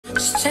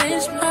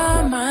change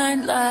my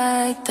mind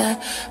like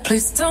that.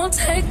 Please don't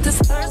take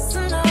this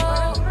personal.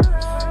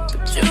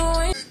 But you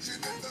ain't.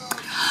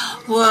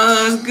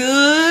 What's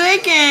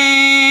good,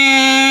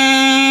 gang?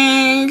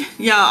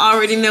 Y'all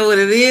already know what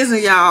it is,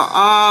 and y'all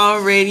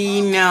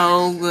already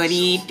know what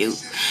it do.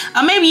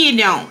 Or maybe you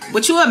don't,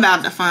 but you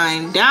about to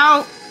find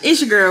out.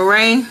 It's your girl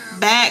Ray,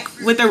 back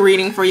with a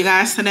reading for you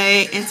guys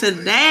today. And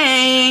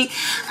today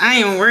I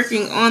am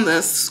working on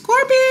the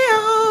Scorpios.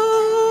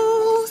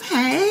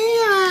 Hey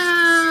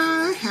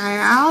y'all, how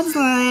y'all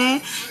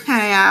doing?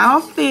 How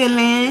y'all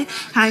feeling?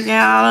 How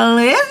y'all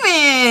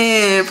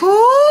living?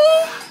 Pooh?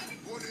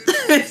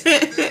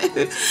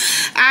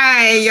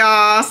 Alright,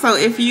 y'all, so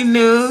if you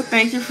new,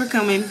 thank you for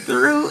coming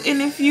through,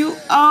 and if you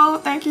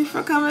old, thank you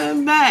for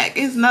coming back.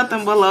 It's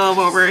nothing but love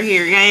over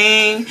here,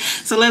 gang.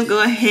 So let's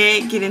go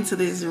ahead and get into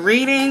this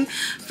reading.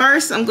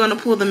 First, I'm going to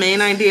pull the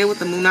main idea with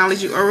the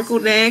Moonology Oracle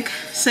deck.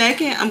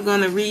 Second, I'm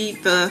going to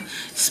read the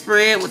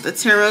spread with the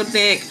tarot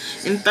deck.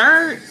 And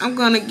third, I'm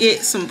going to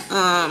get some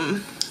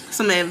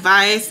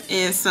advice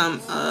and some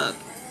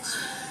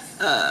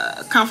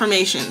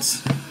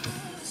confirmations.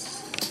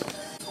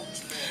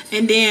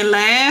 And then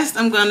last,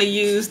 I'm going to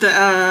use the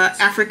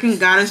African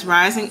Goddess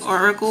Rising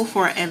Oracle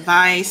for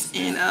advice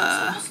and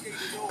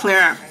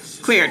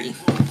clarification.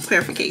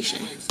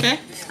 Okay?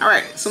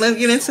 Alright, so let's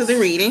get into the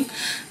reading.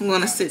 I'm going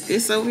to sit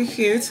this over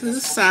here to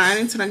the side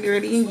until I get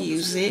ready and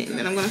use it. And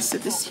then I'm going to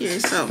sit this here.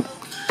 So,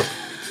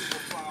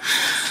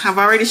 I've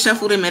already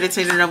shuffled and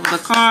meditated over the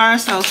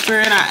cards. So,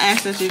 Spirit, I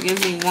ask that you give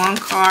me one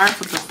card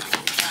for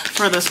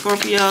the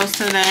Scorpios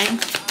today.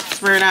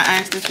 Spirit, I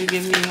ask that you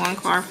give me one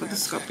card for the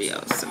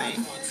Scorpios today.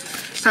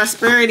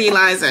 Prosperity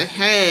lies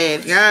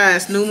ahead.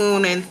 Guys, new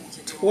moon in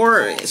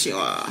Taurus,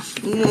 y'all.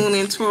 New moon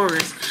in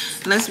Taurus.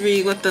 Let's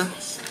read what the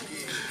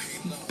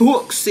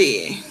book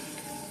said.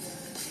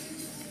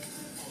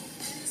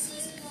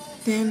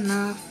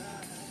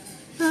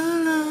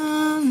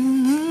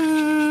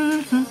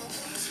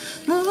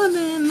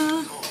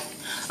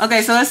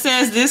 Okay, so it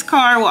says this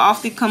card will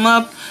often come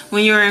up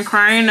when you're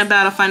inquiring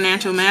about a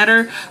financial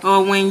matter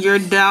or when you're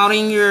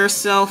doubting your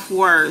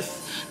self-worth.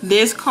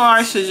 This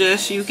card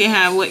suggests you can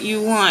have what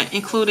you want,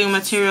 including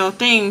material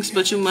things,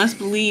 but you must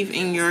believe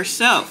in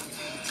yourself.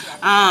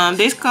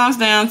 This comes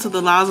down to the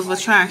laws of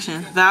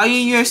attraction. Value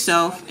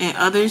yourself and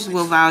others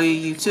will value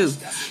you too.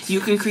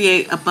 You can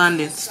create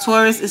abundance.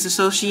 Taurus is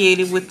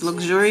associated with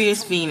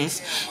luxurious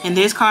Venus, and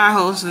this card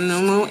holds the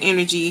new moon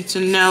energy to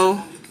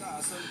know.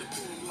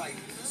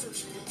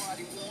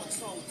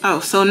 Oh,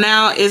 so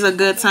now is a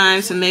good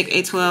time to make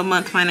a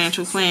 12-month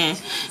financial plan.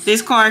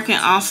 This card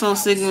can also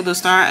signal the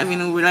start of a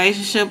new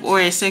relationship or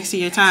a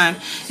sexier time.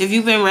 If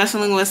you've been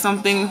wrestling with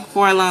something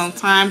for a long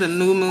time, the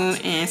new moon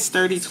and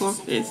sturdy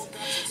Taurus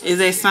is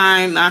a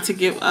sign not to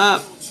give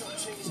up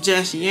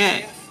just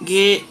yet.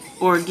 Get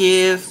or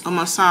give a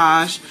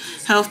massage,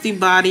 healthy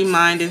body,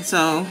 mind, and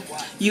soul.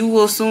 You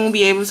will soon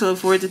be able to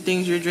afford the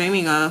things you're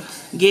dreaming of.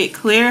 Get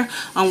clear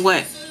on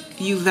what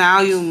you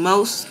value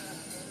most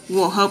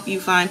will help you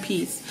find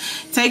peace.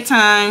 Take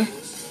time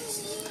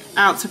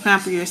out to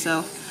pamper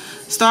yourself.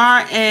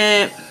 Start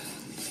a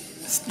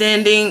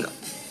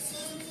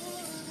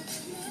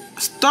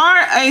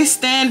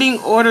standing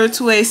order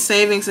to a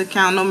savings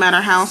account, no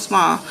matter how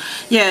small.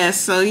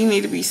 Yes, so you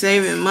need to be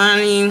saving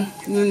money.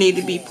 You need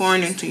to be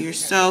pouring into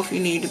yourself.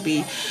 You need to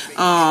be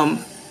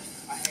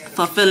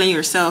fulfilling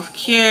your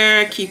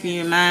self-care, keeping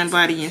your mind,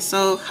 body, and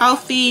soul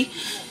healthy.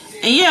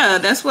 And yeah,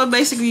 that's what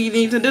basically you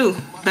need to do.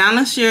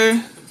 Balance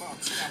your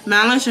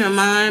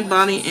mind,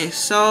 body, and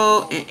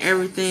soul, and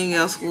everything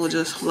else will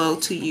just flow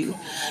to you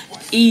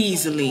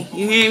easily.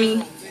 You hear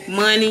me?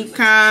 Money,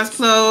 cars,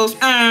 clothes,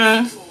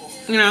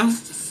 you know.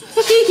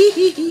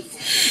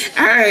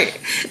 Alright,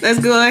 let's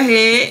go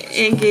ahead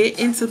and get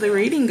into the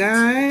reading,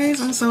 guys.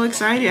 I'm so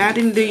excited. I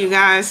didn't do you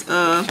guys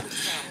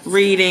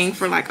reading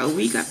for like a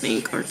week, I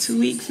think, or 2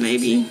 weeks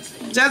maybe.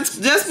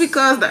 Just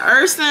because the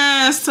earth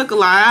signs took a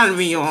lot out of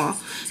me, y'all.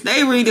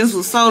 They readings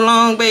was so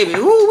long, baby.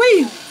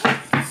 Ooh-wee.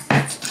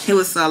 It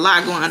was a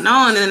lot going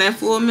on, and that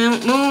full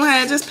moon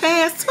had just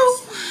passed too,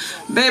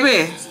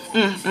 baby.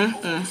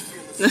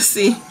 Let's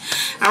see.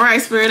 All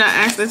right, Spirit, I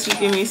ask that you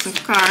give me some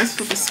cards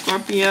for the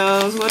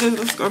Scorpios. What is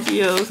the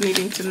Scorpios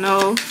needing to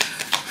know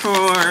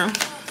for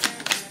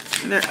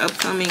their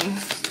upcoming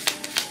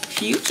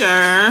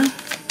future?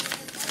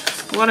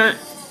 What are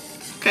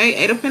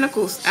Eight of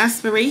Pentacles,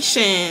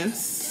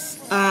 aspirations.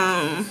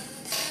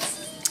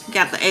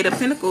 Got the Eight of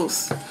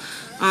Pentacles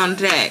on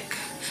deck.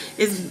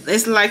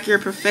 It's like you're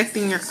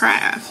perfecting your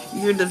craft.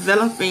 You're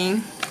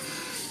developing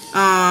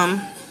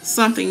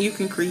something you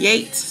can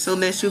create so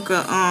that you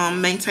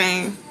can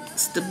maintain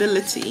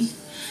stability.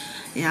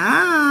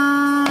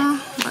 Yeah,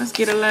 let's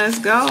get it. Let's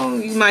go.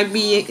 You might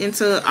be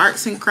into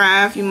arts and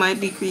craft. You might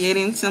be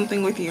creating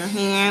something with your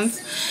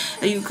hands.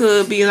 You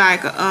could be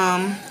like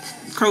a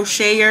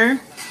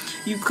crocheter.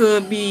 You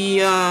could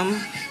be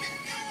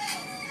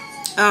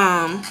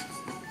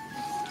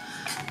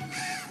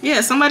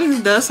yeah, somebody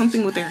who does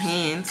something with their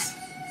hands.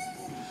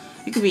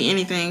 It could be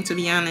anything, to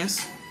be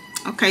honest.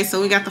 Okay,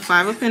 so we got the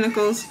Five of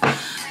Pentacles.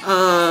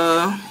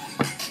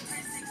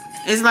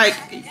 It's like,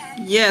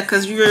 yeah,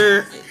 because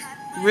you're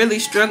really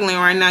struggling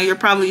right now. You're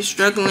probably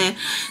struggling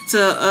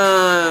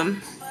to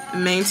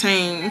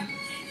maintain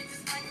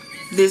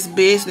this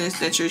business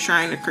that you're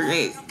trying to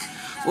create,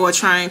 or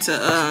trying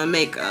to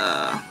make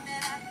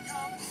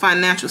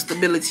financial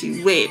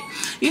stability with.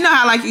 You know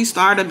how like you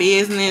start a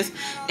business,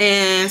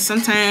 and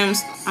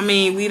sometimes, I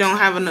mean, we don't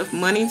have enough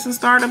money to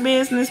start a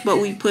business, but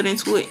we put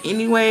into it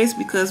anyways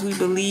because we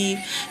believe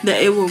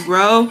that it will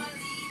grow.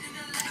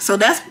 So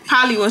that's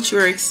probably what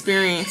you're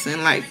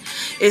experiencing. Like,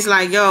 it's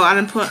like, yo,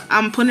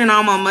 I'm putting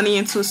all my money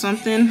into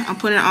something. I'm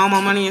putting all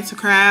my money into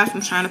craft.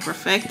 I'm trying to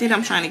perfect it.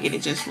 I'm trying to get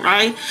it just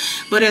right.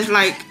 But it's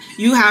like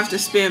you have to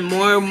spend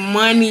more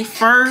money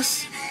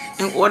first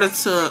in order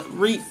to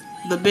reap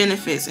the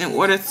benefits, in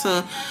order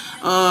to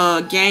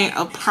gain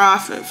a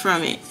profit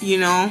from it, you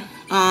know.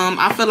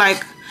 I feel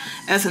like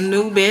as a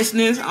new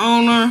business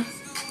owner,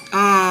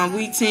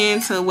 we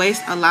tend to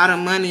waste a lot of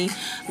money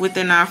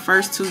within our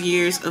first 2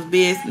 years of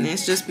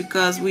business, just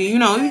because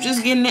you're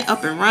just getting it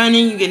up and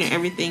running. You're getting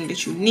everything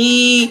that you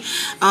need.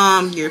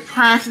 You're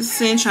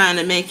practicing, trying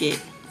to make it,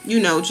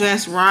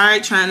 just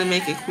right, trying to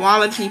make it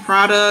quality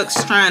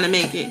products, trying to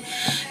make it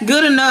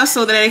good enough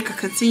so that it could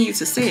continue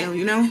to sell,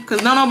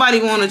 because nobody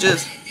want to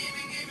just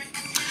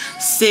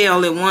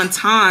sell at one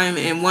time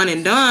and one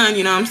and done.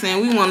 You know what I'm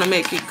saying? We want to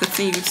make it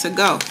continue to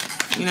go,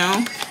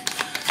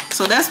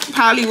 So that's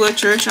probably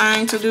what you're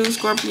trying to do,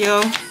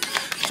 Scorpio.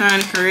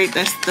 Trying to create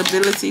that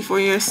stability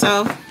for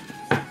yourself.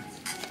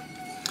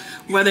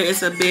 Whether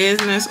it's a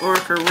business or a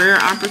career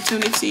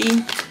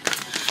opportunity.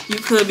 You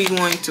could be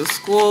going to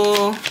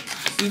school.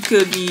 You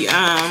could be,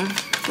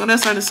 what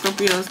else are the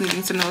Scorpios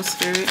needing to know,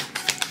 Spirit?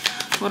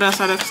 What else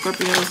are the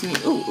Scorpios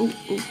needing?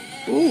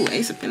 Ooh,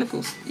 Ace of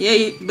Pentacles.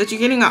 Yeah, but you're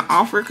getting an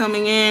offer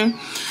coming in.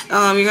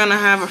 You're going to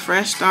have a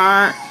fresh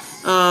start.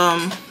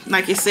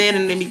 Like I said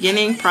in the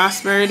beginning,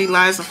 prosperity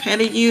lies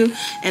ahead of you,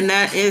 and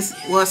that is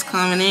what's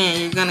coming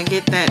in. You're gonna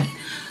get that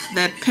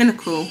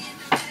pinnacle.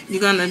 You're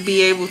gonna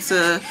be able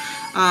to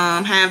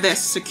have that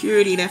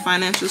security, that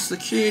financial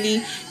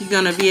security. You're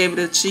gonna be able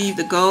to achieve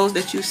the goals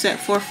that you set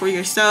forth for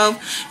yourself.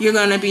 You're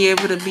gonna be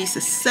able to be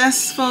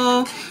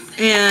successful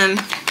and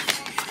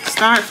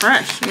start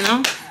fresh,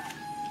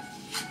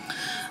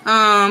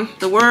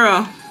 the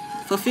world,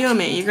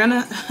 fulfillment. You're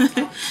gonna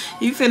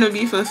you finna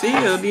be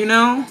fulfilled,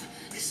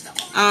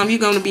 You're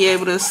going to be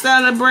able to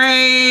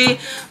celebrate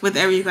with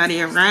everybody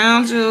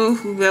around you,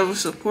 whoever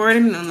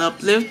supported and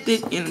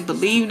uplifted and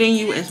believed in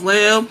you as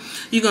well.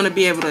 You're going to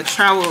be able to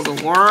travel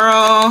the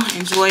world,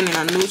 enjoying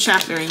a new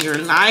chapter in your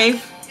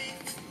life.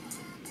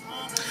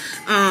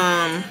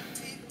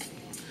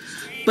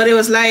 But it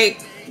was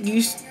like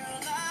you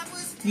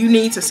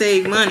need to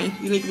save money.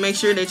 You need to make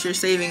sure that you're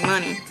saving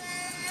money.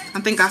 I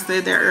think I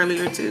said that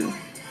earlier too.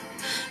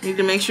 You need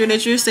to make sure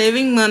that you're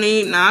saving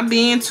money, not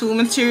being too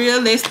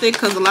materialistic,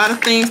 because a lot of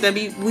things that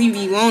we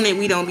be wanting,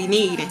 we don't be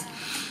needing.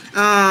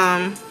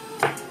 And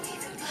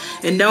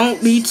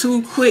don't be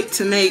too quick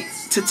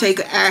to take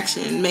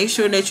action. Make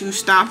sure that you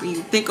stop and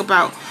you think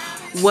about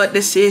what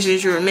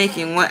decisions you're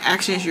making, what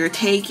actions you're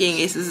taking.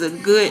 Is this a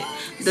good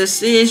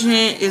decision?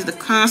 Is the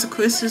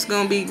consequences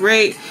gonna be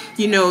great?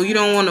 You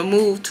don't want to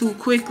move too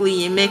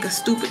quickly and make a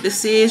stupid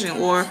decision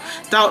or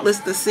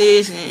thoughtless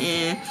decision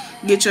and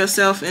get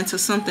yourself into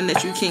something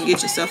that you can't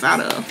get yourself out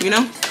of,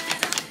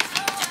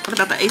 What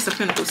about the Ace of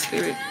Pentacles,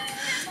 Spirit?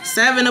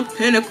 Seven of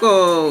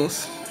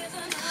Pentacles.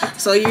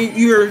 So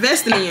you're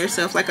investing in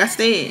yourself, like I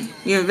said.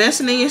 You're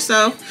investing in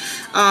yourself.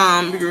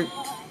 You're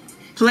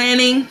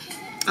planning.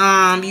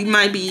 You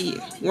might be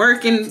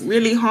working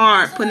really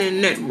hard, putting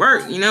in that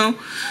work, You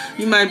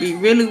might be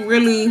really,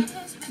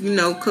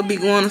 could be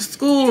going to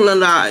school a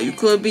lot. You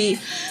could be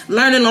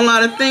learning a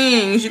lot of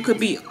things. You could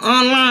be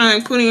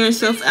online, putting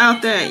yourself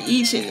out there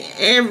each and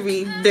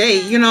every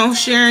day,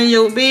 sharing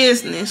your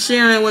business,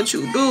 sharing what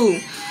you do,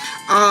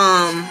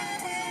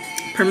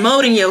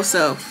 promoting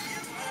yourself.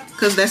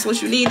 Because that's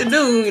what you need to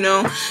do,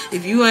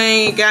 If you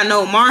ain't got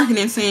no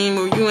marketing team,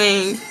 or you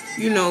ain't,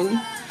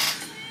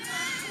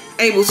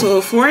 able to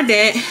afford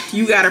that,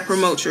 you got to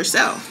promote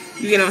yourself.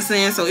 You get what I'm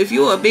saying? So if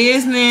you're a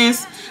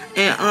business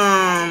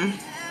and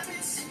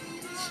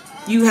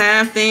you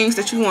have things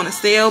that you want to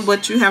sell,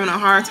 but you're having a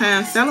hard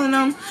time selling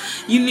them,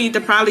 you need to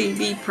probably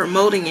be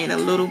promoting it a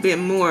little bit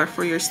more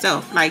for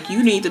yourself. Like,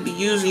 you need to be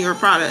using your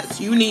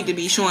products. You need to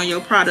be showing your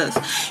products.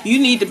 You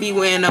need to be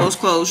wearing those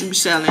clothes you be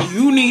selling.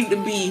 You need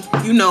to be,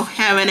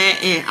 having that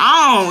in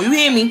on. You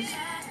hear me?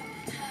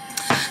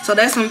 So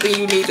that's something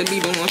you need to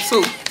be doing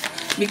too.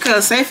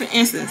 Because, say for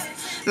instance,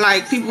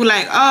 like, people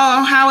like,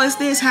 oh, how is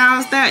this, how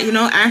is that,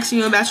 asking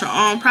you about your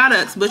own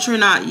products, but you're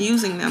not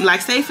using them.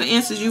 Like, say for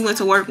instance, you went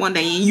to work one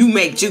day and you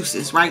make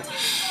juices, right?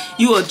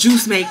 You a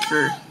juice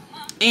maker,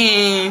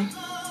 and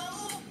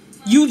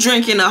you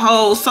drinking a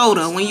whole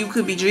soda when you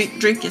could be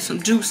drinking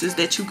some juices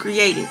that you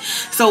created.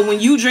 So when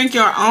you drink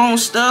your own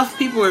stuff,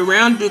 people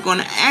around you are going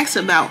to ask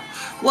about,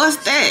 what's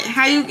that?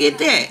 How you get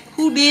that?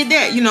 Who did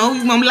that? You're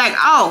going to be like,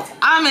 oh,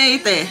 I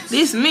made that.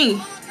 This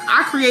me.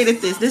 I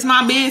created this. This is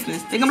my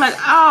business. They're gonna be like,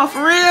 oh,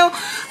 for real?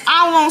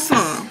 I want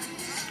some.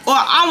 Or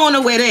I want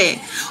to wear that.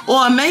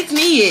 Or make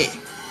me it.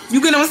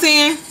 You get what I'm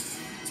saying?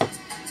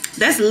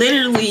 That's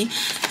literally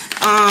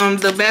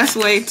the best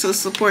way to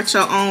support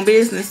your own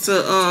business,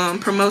 to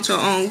promote your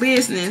own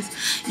business.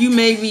 You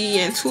may be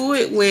into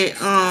it with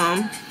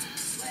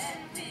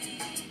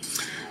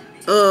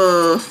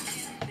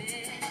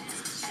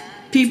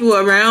people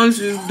around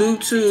you due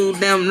to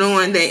them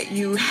knowing that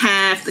you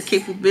have the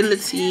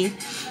capability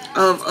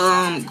of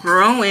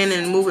growing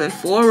and moving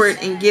forward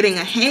and getting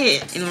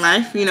ahead in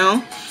life, you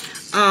know.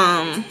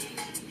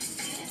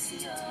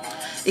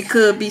 It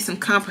could be some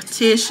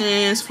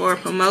competitions for a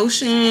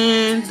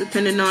promotion,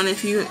 depending on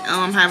if you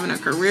having a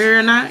career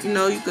or not. You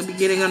know, you could be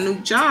getting a new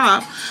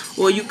job,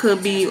 or you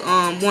could be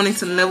wanting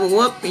to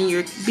level up in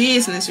your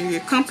business or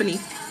your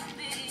company,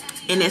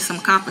 and there's some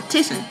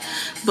competition.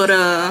 But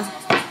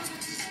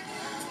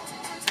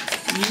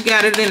you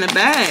got it in the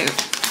bag.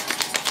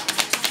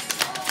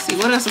 See,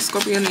 what else a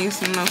Scorpio needs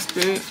to know,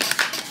 Spirit?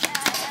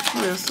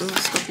 What else does a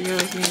Scorpio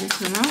need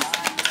to know?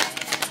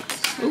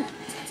 Ooh.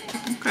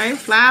 Okay,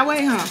 fly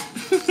away, huh?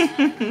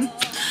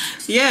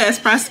 Yes,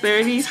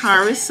 prosperity,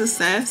 harvest,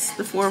 success.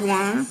 The 4 of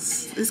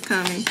Wands is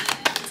coming.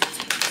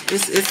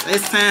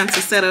 It's time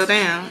to settle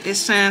down.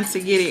 It's time to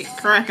get it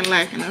cracking,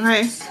 lacking.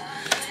 Okay,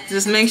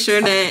 just make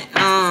sure that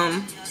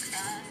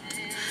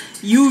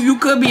you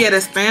could be at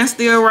a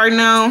standstill right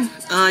now.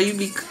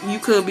 You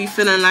could be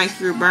feeling like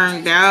you're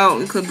burned out.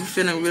 You could be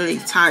feeling really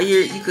tired.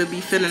 You could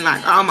be feeling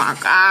like, oh my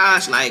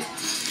gosh, like,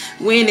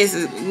 when is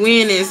it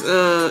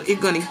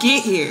gonna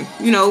get here?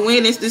 You know,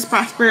 when is this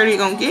prosperity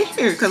gonna get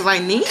here? Because I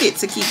need it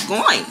to keep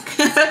going.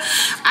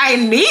 I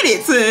need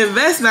it to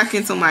invest back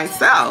into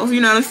myself. You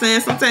know what I'm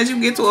saying? Sometimes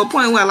you get to a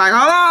point where, like,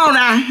 hold on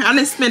now, I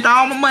just spent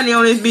all my money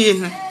on this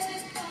business,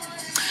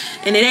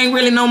 and it ain't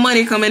really no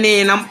money coming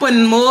in. I'm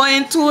putting more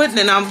into it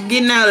than I'm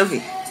getting out of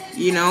it.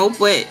 You know,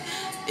 but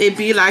it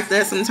be like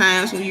that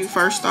sometimes when you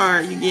first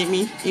start. You get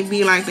me? It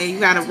be like that. You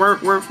gotta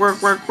work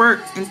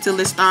until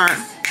it start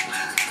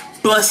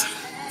busting.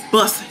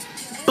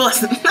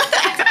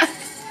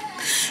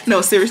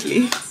 No,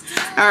 seriously.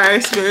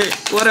 Alright, Spirit.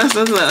 What else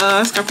does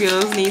the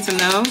Scorpios need to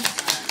know?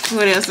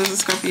 What else does the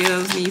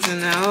Scorpios need to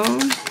know?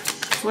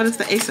 What is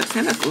the Ace of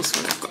Pentacles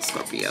for the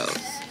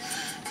Scorpios?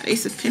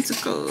 Ace of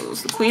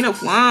Pentacles. The Queen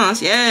of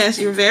Wands. Yes,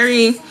 you're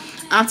very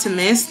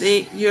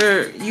optimistic.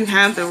 You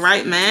have the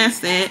right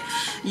mindset.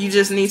 You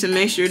just need to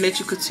make sure that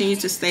you continue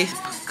to stay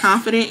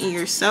confident in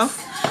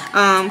yourself.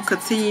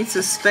 Continue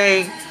to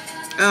stay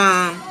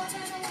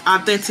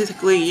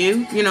authentically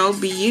you know,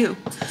 be you.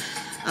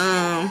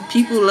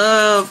 People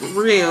love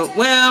real.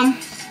 Well,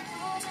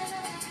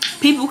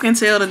 people can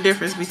tell the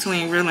difference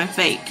between real and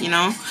fake, you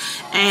know.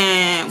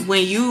 And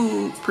when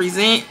you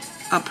present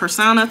a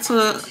persona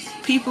to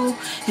people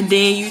and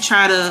then you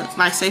try to,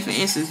 like, say for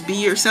instance, be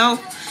yourself,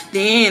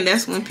 then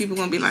that's when people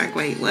gonna be like,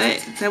 wait, what?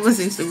 That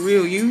wasn't the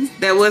real you.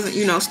 That wasn't,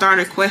 you know,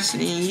 started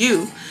questioning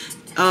you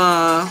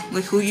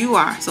with who you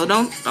are. So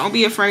don't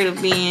be afraid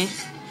of being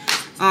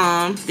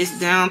this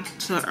down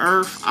to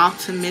earth,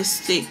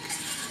 optimistic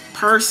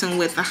person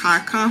with a high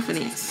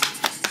confidence.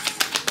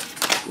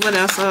 What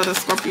else the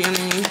Scorpio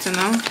needs to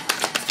know?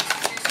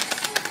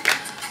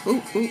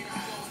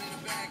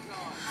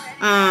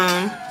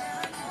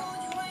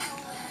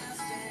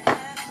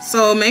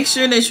 So make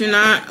sure that you're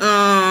not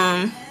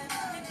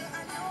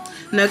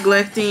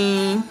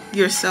neglecting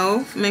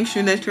yourself. Make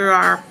sure that you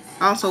are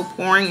also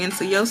pouring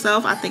into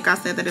yourself. I think I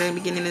said that at the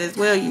beginning as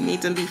well. You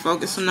need to be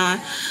focusing on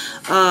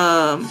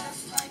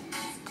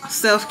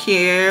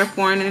self-care,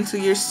 pouring into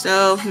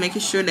yourself,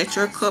 making sure that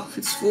your cup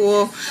is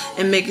full,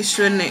 and making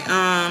sure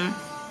that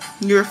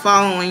you're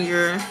following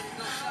your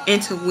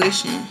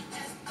intuition,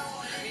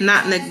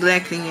 not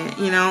neglecting it,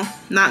 you know,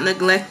 not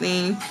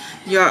neglecting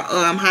your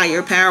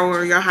higher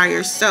power, your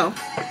higher self,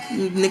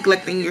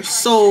 neglecting your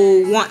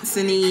soul wants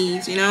and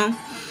needs, you know,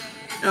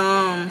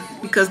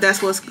 because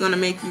that's what's gonna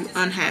make you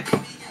unhappy.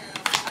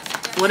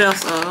 What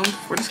else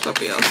for the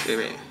Scorpio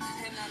Spirit?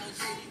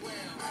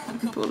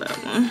 Let me pull that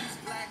one.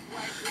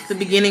 The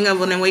beginning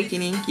of an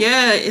awakening.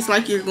 Yeah, it's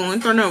like you're going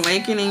through an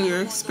awakening.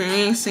 You're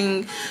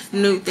experiencing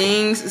new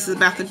things. This is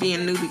about to be a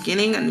new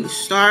beginning, a new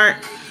start.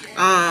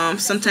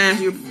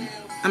 Sometimes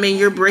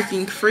you're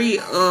breaking free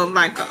of,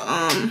 like,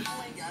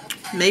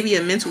 maybe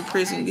a mental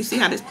prison. You see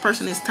how this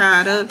person is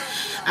tied up,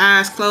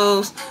 eyes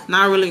closed,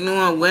 not really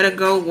knowing where to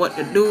go, what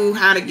to do,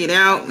 how to get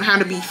out, how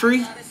to be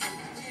free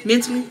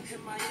mentally,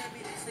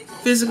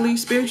 physically,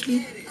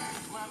 spiritually.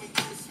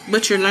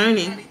 But you're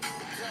learning.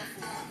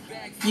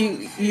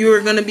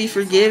 You're gonna be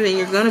forgiven.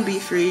 You're gonna be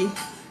free.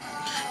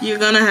 You're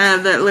gonna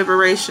have that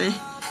liberation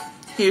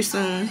here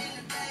soon.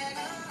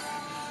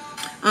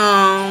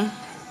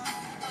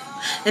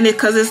 And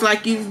because it's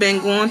like you've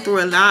been going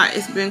through a lot.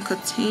 It's been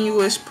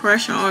continuous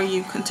pressure on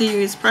you,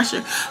 continuous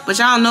pressure. But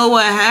y'all know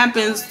what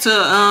happens to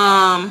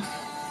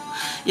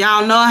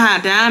y'all know how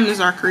diamonds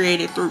are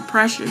created through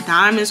pressure.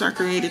 Diamonds are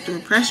created through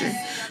pressure.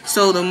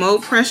 So the more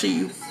pressure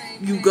you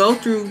you go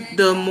through,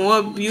 the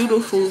more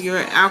beautiful your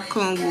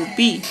outcome will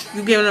be.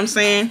 You get what I'm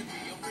saying?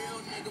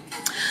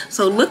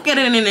 So look at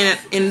it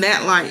in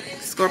that light,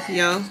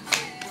 Scorpio.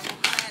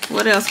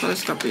 What else for the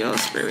Scorpio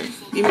spirit?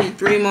 Give me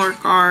 3 more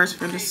cards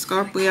for the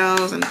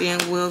Scorpios, and then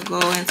we'll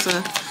go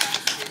into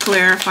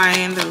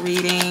clarifying the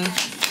reading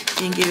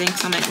and giving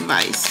some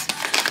advice.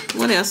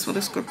 What else for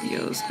the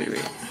Scorpio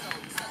spirit?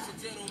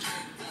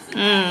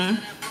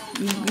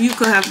 You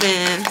could have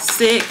been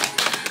sick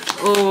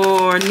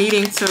or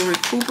needing to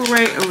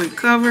recuperate or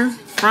recover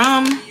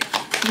from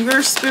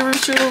your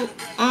spiritual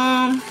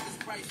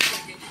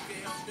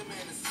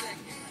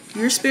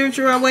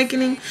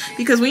awakening,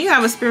 because when you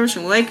have a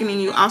spiritual awakening,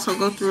 you also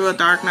go through a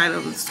dark night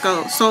of the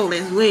soul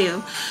as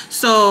well.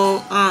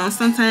 So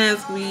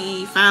sometimes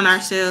we find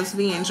ourselves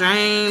being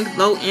drained,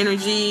 low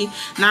energy,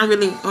 not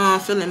really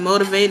feeling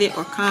motivated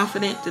or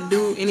confident to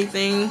do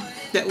anything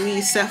that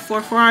we set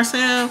forth for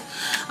ourselves.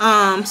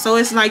 So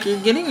it's like you're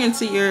getting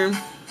into your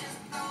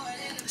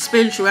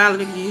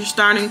spirituality. You're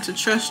starting to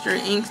trust your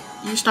instinct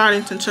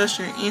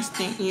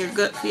and your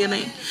gut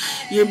feeling.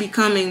 You're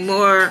becoming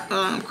more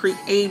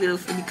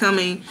creative and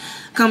coming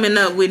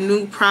up with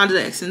new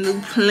projects and new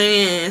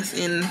plans,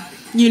 and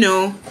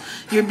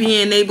you're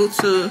being able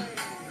to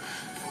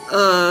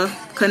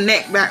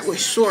connect back with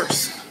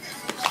source.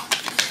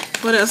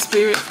 What else,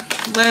 spirit?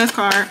 Last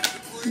card.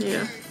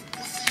 Yeah.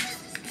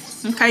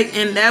 Okay,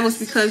 and that was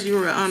because you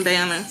were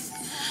unbalanced.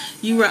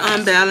 You were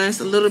unbalanced,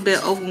 a little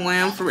bit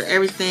overwhelmed for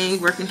everything,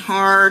 working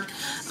hard,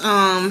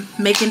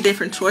 making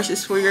different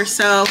choices for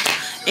yourself,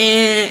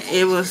 and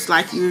it was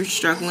like you were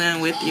struggling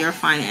with your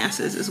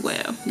finances as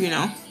well,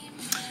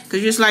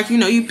 because it's like,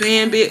 you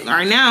paying bills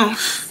right now.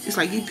 It's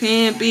like you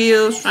paying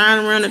bills,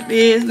 trying to run a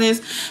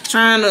business,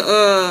 trying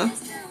to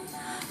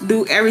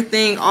do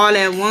everything all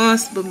at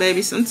once, but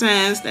baby,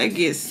 sometimes that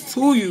gets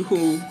to you,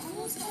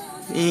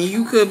 and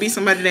you could be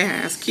somebody that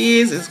has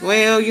kids as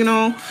well,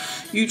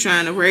 You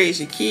trying to raise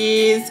your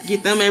kids,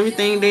 get them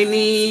everything they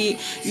need.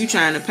 You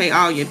trying to pay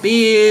all your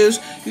bills.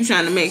 You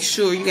trying to make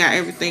sure you got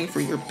everything for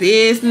your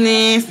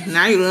business.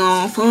 Now you're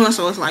on phone,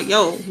 so it's like,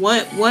 yo,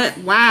 what,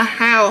 why,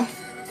 how,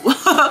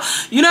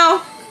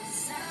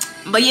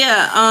 But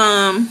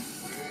yeah,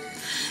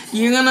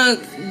 you're gonna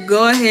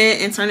go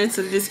ahead and turn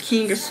into this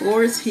King of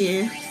Swords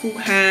here, who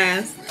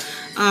has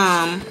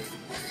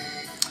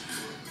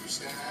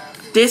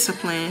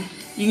discipline.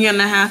 You're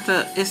gonna have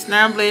to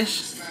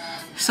establish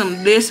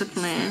some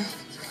discipline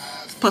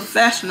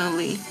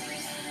professionally,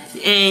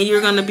 and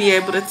you're going to be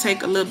able to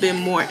take a little bit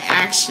more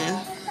action,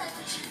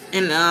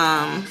 and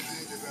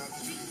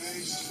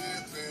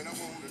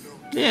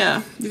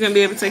yeah, you're going to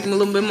be able to take a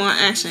little bit more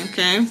action,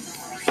 okay?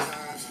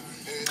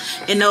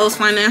 And those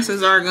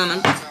finances are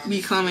going to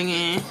be coming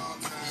in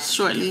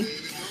shortly.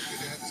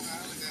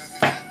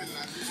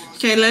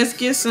 Okay, let's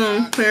get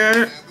some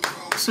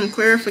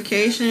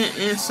clarification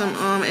and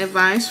some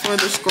advice for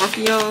the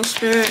Scorpio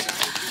spirit.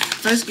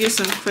 Let's get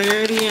some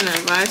clarity and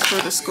advice for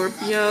the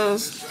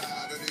Scorpios.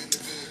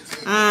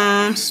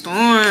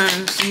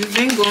 Storms. You've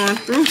been going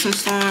through some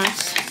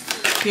storms,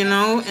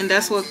 and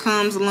that's what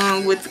comes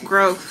along with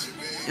growth.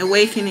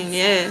 Awakening,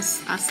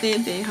 yes. I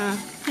said that, huh?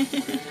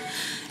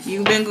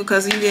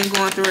 Because you've been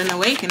going through an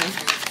awakening,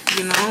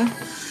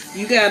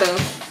 You gotta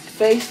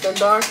face the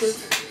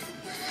darkest.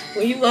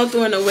 When you go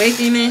through an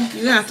awakening,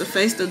 you have to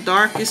face the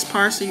darkest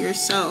parts of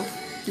yourself,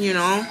 You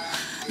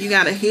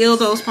gotta heal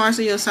those parts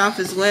of yourself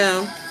as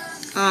well.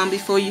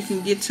 Before you can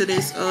get to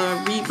this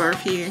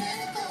rebirth here.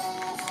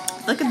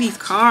 Look at these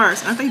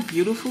cards. Aren't they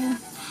beautiful?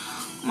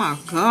 Oh my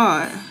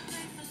God.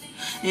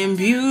 And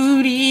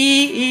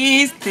beauty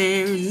is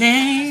their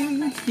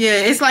name.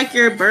 Yeah, it's like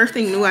you're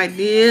birthing new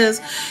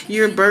ideas.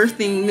 You're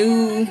birthing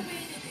new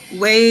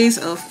ways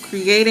of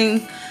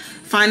creating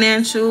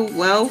financial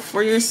wealth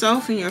for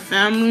yourself and your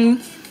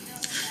family.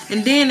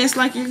 And then it's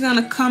like you're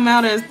going to come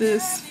out as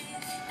this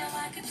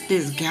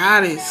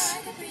goddess.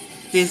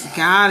 This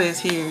goddess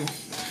here.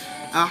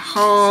 A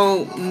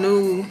whole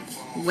new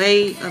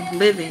way of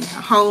living,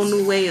 a whole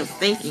new way of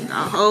thinking,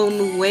 a whole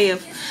new way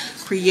of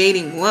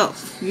creating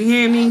wealth. You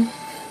hear me?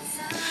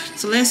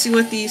 So let's see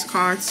what these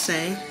cards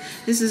say.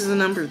 This is the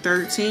number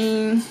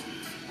 13.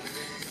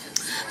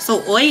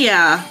 So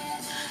Oya,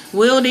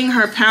 wielding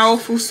her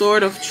powerful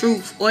sword of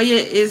truth. Oya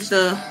is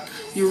the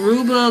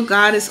Yoruba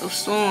goddess of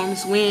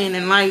storms, wind,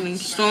 and lightning.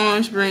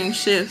 Storms bring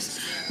shifts,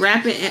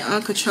 rapid and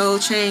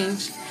uncontrolled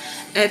change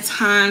at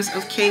times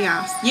of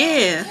chaos.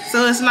 Yeah,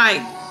 so it's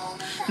like,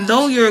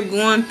 though you're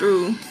going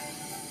through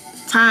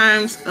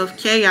times of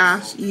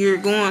chaos, you're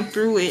going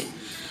through it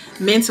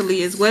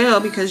mentally as well,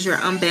 because you're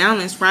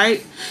unbalanced,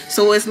 right?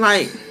 So it's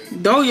like,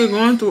 though you're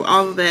going through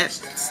all of that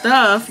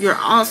stuff, you're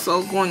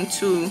also going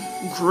to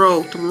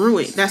grow through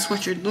it. That's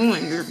what you're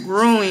doing. You're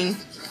growing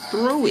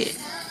through it.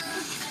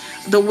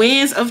 The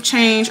winds of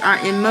change are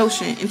in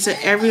motion. Into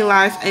every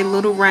life a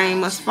little rain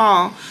must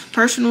fall.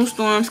 Personal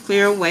storms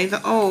clear away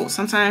the old.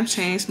 Sometimes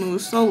change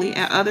moves slowly.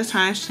 At other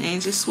times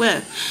change is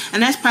swift.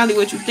 And that's probably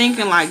what you're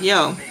thinking, like,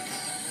 yo,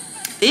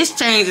 this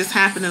change is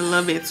happening a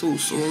little bit too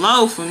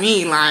slow for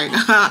me. Like,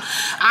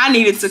 I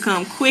need it to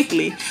come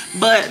quickly.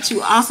 But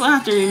you also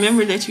have to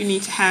remember that you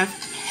need to have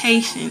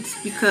patience,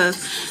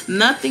 because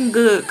nothing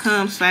good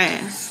comes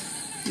fast.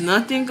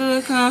 Nothing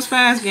good comes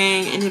fast,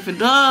 gang. And if it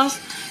does,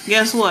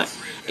 guess what?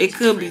 It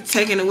could be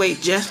taken away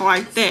just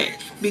like that,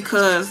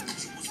 because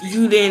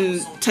you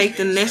didn't take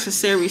the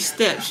necessary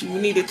steps you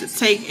needed to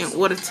take in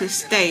order to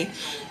stay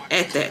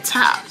at that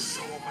top.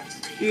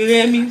 You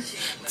get me?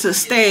 To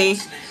stay,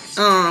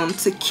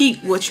 to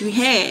keep what you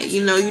had.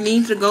 You know, you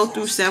need to go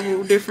through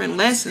several different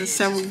lessons,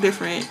 several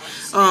different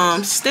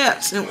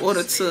steps in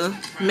order to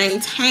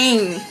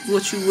maintain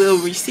what you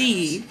will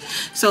receive.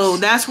 So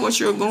that's what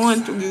you're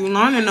going through. You're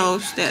learning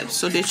those steps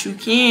so that you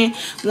can,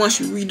 once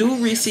you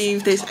do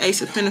receive this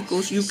Ace of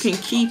Pentacles, you can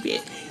keep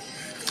it.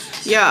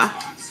 Yeah.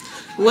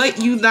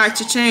 What you'd like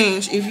to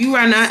change. If you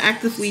are not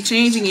actively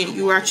changing it,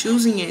 you are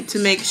choosing it. To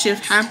make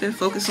shift happen,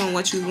 focus on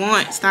what you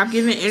want. Stop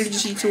giving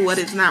energy to what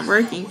is not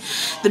working.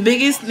 The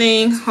biggest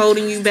thing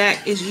holding you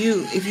back is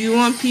you. If you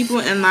want people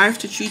in life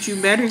to treat you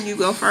better, you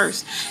go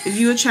first. If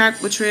you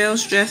attract betrayal,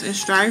 stress, and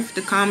strife,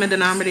 the common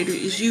denominator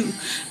is you.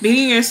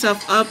 Beating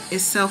yourself up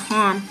is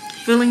self-harm.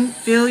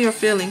 Feel your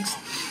feelings.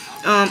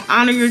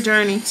 Honor your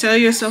journey, tell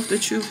yourself the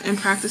truth, and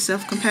practice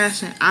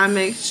self-compassion. I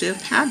make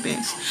shift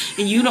happens.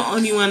 And you the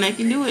only one that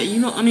can do it.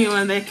 You the only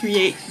one that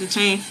create the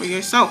change for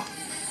yourself.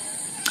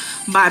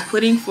 By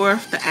putting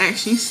forth the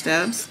action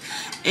steps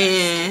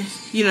and,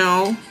 you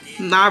know,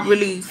 not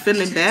really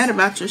feeling bad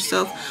about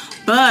yourself,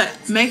 but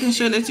making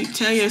sure that you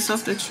tell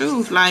yourself the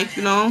truth. Like,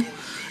 you know,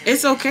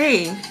 it's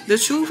okay. The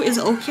truth is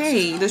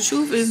okay. The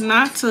truth is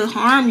not to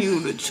harm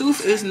you. The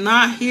truth is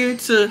not here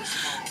to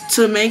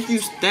make you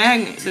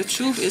stagnant. The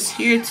truth is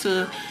here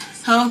to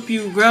help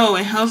you grow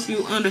and help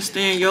you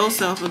understand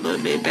yourself a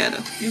little bit better.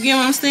 You get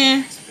what I'm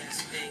saying?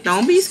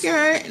 Don't be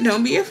scared.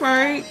 Don't be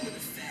afraid.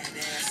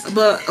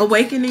 But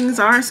awakenings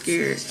are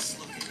scary,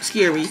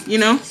 you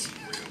know?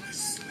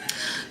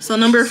 So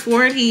number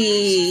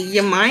 40,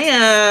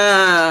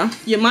 Yamaya.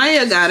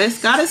 Yamaya goddess.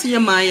 Goddess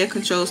Yamaya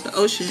controls the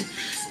ocean,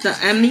 the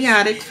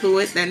amniotic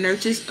fluid that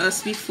nurtures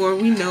us before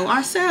we know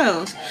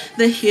ourselves.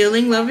 The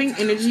healing, loving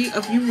energy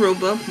of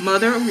Yoruba,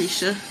 Mother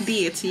Orisha,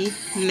 deity,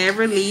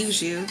 never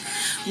leaves you.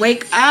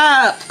 Wake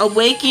up!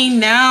 Awaken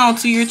now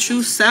to your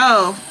true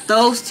self.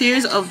 Those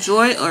tears of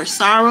joy or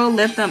sorrow,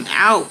 let them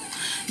out.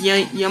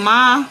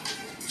 Yamaya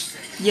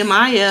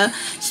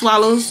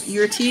swallows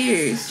your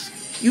tears.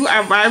 You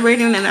are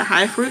vibrating at a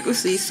high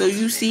frequency, so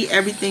you see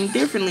everything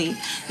differently.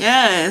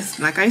 Yes,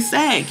 like I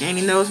said,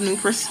 gaining those new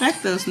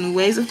perspectives, new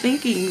ways of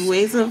thinking, new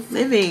ways of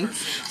living,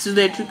 so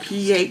that you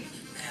create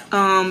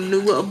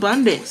new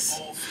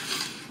abundance.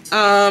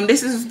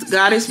 This is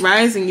Goddess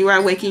Rising. You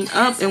are waking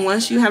up, and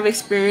once you have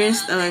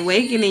experienced an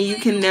awakening, you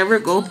can never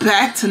go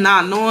back to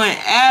not knowing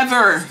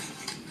ever.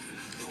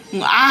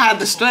 I have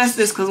to stress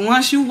this, because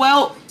once you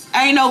woke,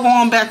 ain't no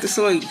going back to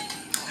sleep.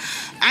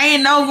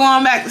 Ain't no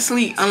going back to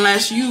sleep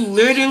unless you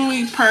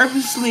literally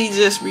purposely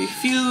just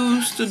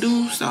refuse to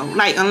do so.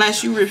 Like,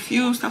 unless you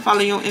refuse to follow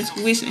your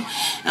intuition,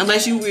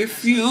 unless you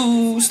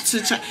refuse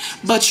to change,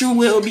 but you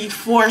will be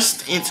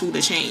forced into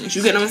the change.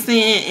 You get what I'm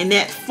saying? And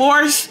that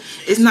force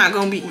is not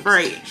gonna be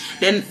great.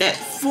 Then that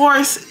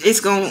force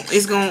is gonna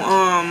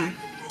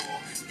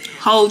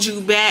hold you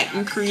back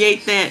and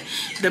create that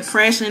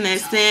depression,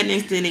 that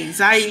sadness, that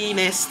anxiety,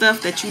 that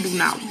stuff that you do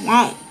not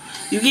want.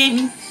 You get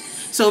me?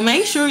 So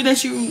make sure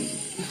that you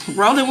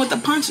rolling with the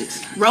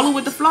punches, rolling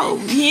with the flow.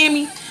 You hear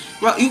me?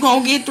 You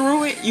gonna get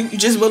through it. You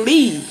just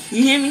believe.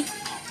 You hear me?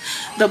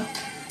 The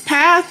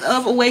path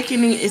of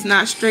awakening is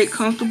not straight,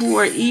 comfortable,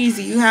 or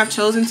easy. You have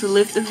chosen to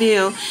lift the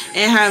veil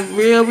and have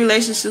real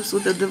relationships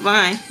with the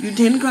divine. You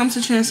didn't come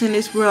to transcend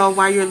this world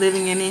while you're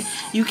living in it.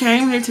 You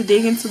came here to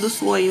dig into the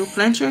soil,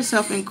 plant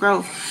yourself, and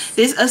grow.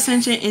 This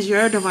ascension is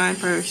your divine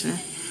purpose.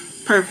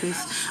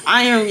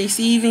 I am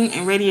receiving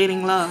and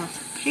radiating love.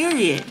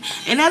 Period.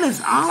 And that is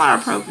all our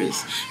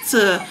purpose,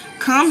 to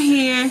come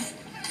here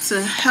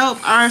to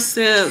help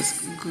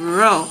ourselves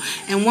grow.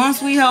 And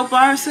once we help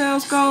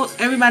ourselves grow,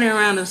 everybody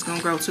around us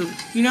gonna grow too.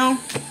 You know,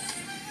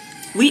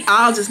 we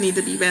all just need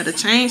to be better.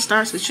 Change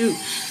starts with you.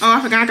 Oh, I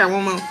forgot, I got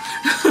one more.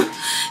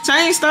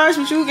 Change starts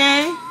with you,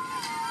 gang.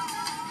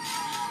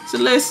 So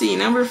let's see,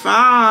 number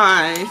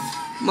 5,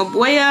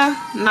 Maboya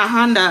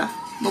Nahanda.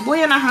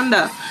 Maboya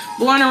Nahanda,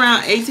 born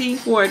around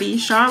 1840,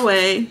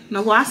 Sharway,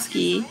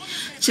 Nawaski,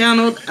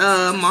 channeled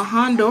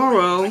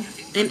Mahandoro,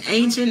 an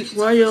ancient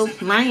royal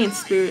lion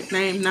spirit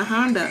named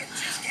Nahanda,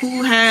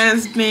 who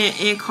has been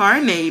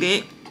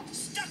incarnated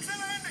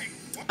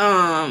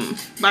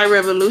by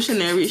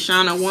revolutionary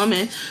Shana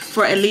woman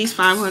for at least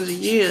 500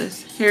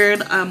 years. Heard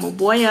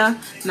Maboya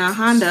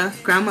Nahanda,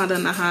 grandmother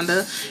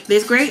Nahanda,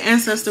 this great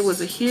ancestor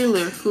was a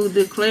healer who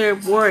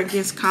declared war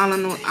against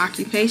colonial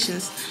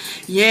occupations.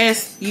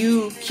 Yes,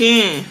 you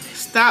can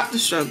stop the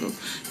struggle.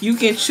 You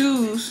can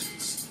choose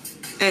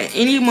at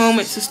any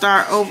moment to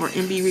start over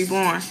and be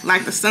reborn.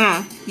 Like the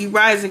sun, you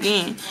rise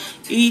again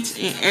each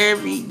and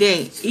every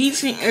day.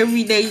 Each and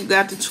every day you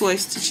got the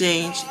choice to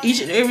change.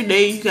 Each and every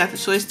day you got the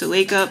choice to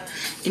wake up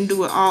and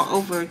do it all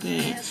over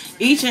again.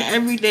 Each and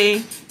every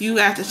day you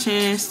got the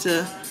chance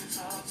to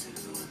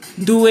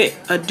do it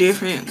a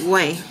different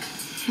way.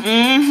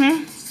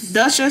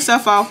 Dust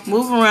yourself off,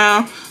 move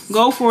around,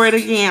 go for it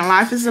again.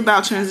 Life is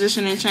about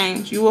transition and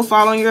change. You will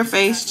fall on your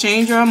face,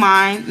 change your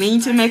mind,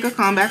 need to make a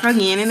comeback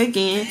again and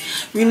again.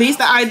 Release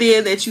the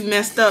idea that you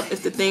messed up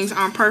if the things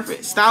aren't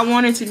perfect. Stop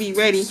wanting to be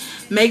ready.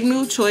 Make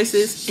new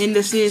choices and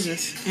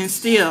decisions. And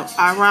still,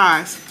 I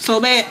rise. So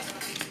bad.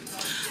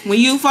 When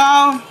you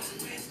fall,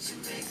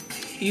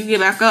 you get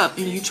back up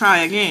and you try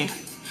again.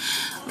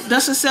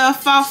 Dust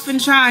yourself off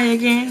and try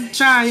again,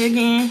 try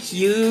again.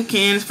 You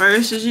can.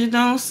 First you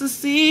don't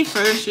succeed,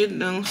 first you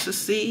don't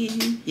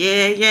succeed.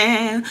 Yeah,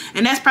 yeah.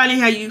 And that's probably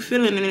how you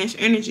feeling in this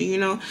energy, you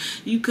know.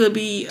 You could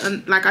be,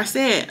 like I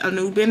said, a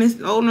new business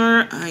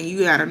owner.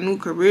 You got a new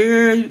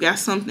career. You got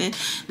something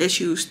that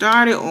you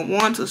started or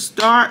want to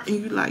start.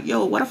 And you like,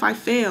 yo, what if I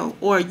fail?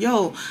 Or,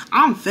 yo,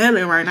 I'm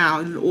failing right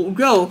now.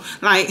 Yo,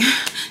 like,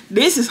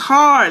 this is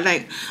hard.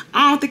 Like,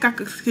 I don't think I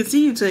could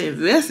continue to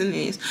invest in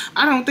this.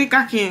 I don't think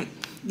I can.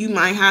 You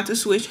might have to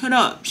switch it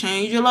up,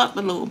 change it up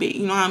a little bit.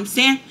 You know what I'm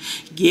saying?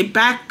 Get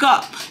back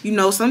up. You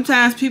know,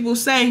 sometimes people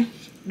say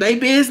their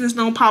business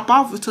don't pop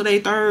off until their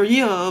 3rd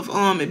year of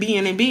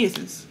being in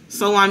business.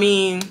 So I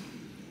mean,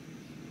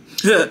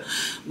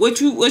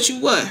 what?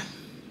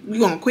 You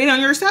gonna quit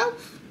on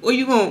yourself, or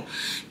you gonna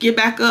get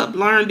back up,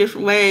 learn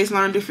different ways,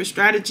 learn different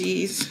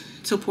strategies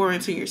to pour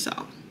into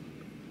yourself,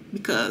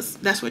 because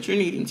that's what you're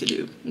needing to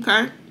do.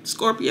 Okay,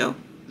 Scorpio.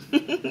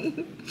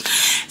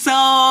 So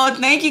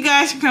thank you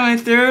guys for coming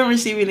through and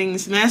receiving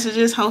these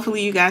messages.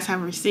 Hopefully you guys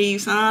have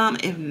received some.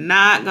 If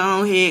not,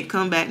 go ahead,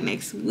 come back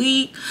next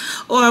week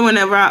or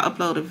whenever I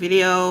upload a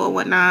video or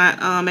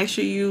whatnot. Make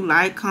sure you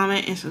like,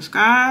 comment, and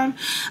subscribe.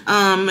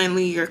 And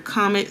leave your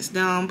comments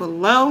down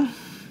below.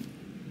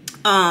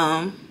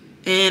 And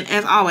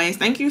as always,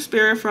 thank you,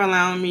 Spirit, for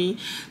allowing me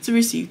to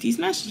receive these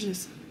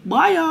messages.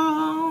 Bye,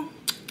 y'all.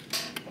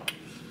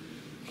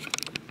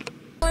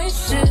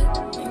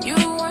 You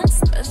weren't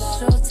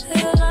special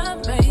till I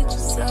made you